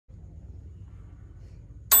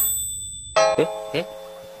eh, eh,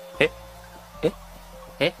 eh,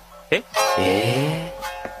 eh, eh,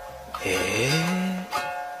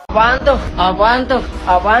 Apaan tuh? Apaan tuh?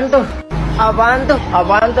 Apaan tuh? Apaan tuh?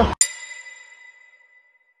 Apaan tuh?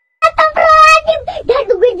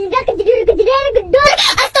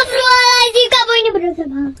 Astagfirullahaladzim, kamu ini berdosa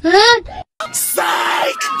banget.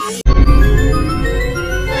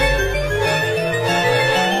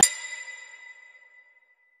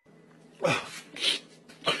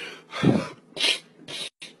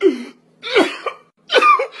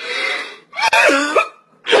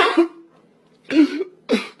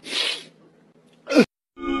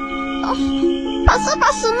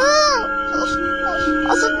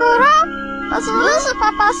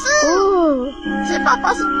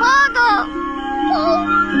 Papasu pada.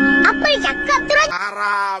 Apa yang cakap terus?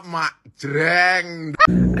 Mak jreng.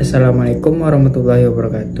 Assalamualaikum warahmatullahi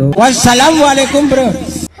wabarakatuh. Wassalamualaikum bro.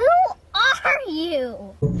 Who are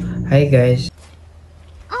you? Hi guys,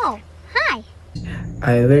 Oh, hi.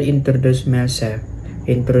 I will introduce myself.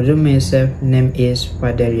 Introduce myself. Name is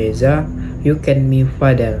Father Yeza. You can me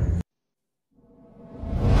Father.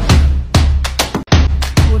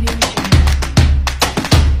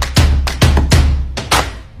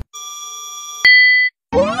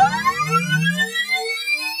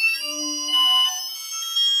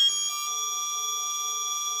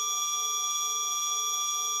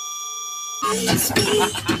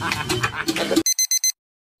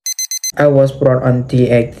 I was born on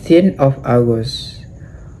the 18th of August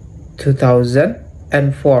 2004.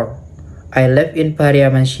 I live in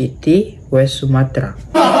Pariaman City, West Sumatra.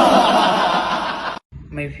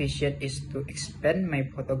 My vision is to expand my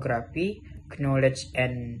photography knowledge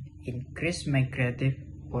and increase my creative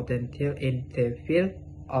potential in the field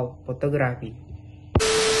of photography.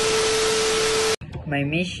 My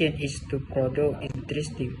mission is to produce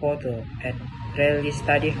interesting photo and really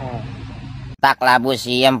study hard. Botak labu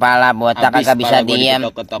siem pala botak kagak bisa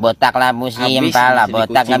diem. Botak labu siem pala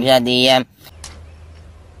botak kagak bisa diem.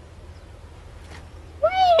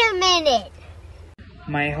 Wait a minute.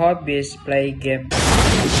 My hobby is play game.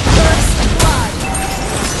 First blood.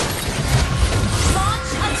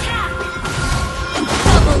 Launch attack.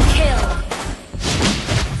 Double kill.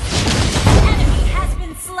 Enemy has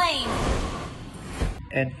been slain.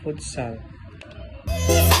 And futsal.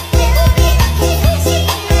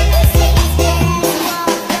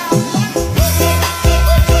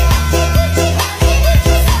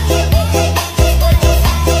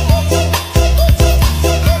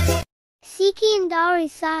 Siki Indari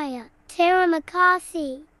Saya, Terra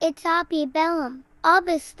Makasi, Itapi Bellum,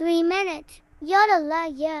 Abis 3 minutes, Yada la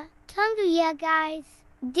ya, Tungu ya guys,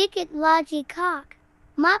 Dikit Laji Kok,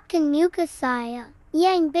 Mopkin Muka Saya,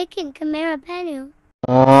 Yang Bikin Kamera Penu.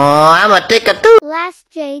 Oh, I'm a ticket too. Last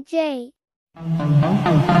JJ.